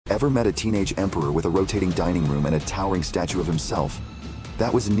Ever met a teenage emperor with a rotating dining room and a towering statue of himself?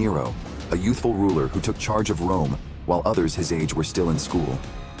 That was Nero, a youthful ruler who took charge of Rome while others his age were still in school.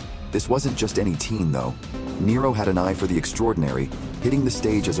 This wasn't just any teen, though. Nero had an eye for the extraordinary, hitting the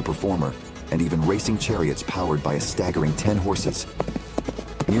stage as a performer, and even racing chariots powered by a staggering 10 horses.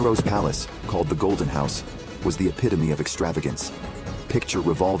 Nero's palace, called the Golden House, was the epitome of extravagance. Picture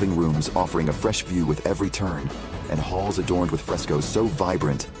revolving rooms offering a fresh view with every turn, and halls adorned with frescoes so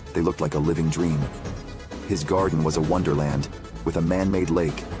vibrant they looked like a living dream. His garden was a wonderland, with a man-made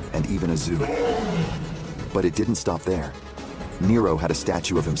lake and even a zoo. But it didn't stop there. Nero had a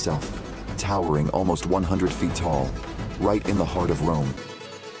statue of himself, towering almost 100 feet tall, right in the heart of Rome.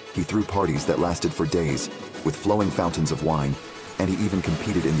 He threw parties that lasted for days, with flowing fountains of wine, and he even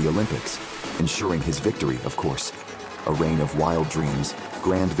competed in the Olympics, ensuring his victory, of course. A reign of wild dreams,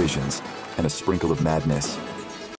 grand visions, and a sprinkle of madness.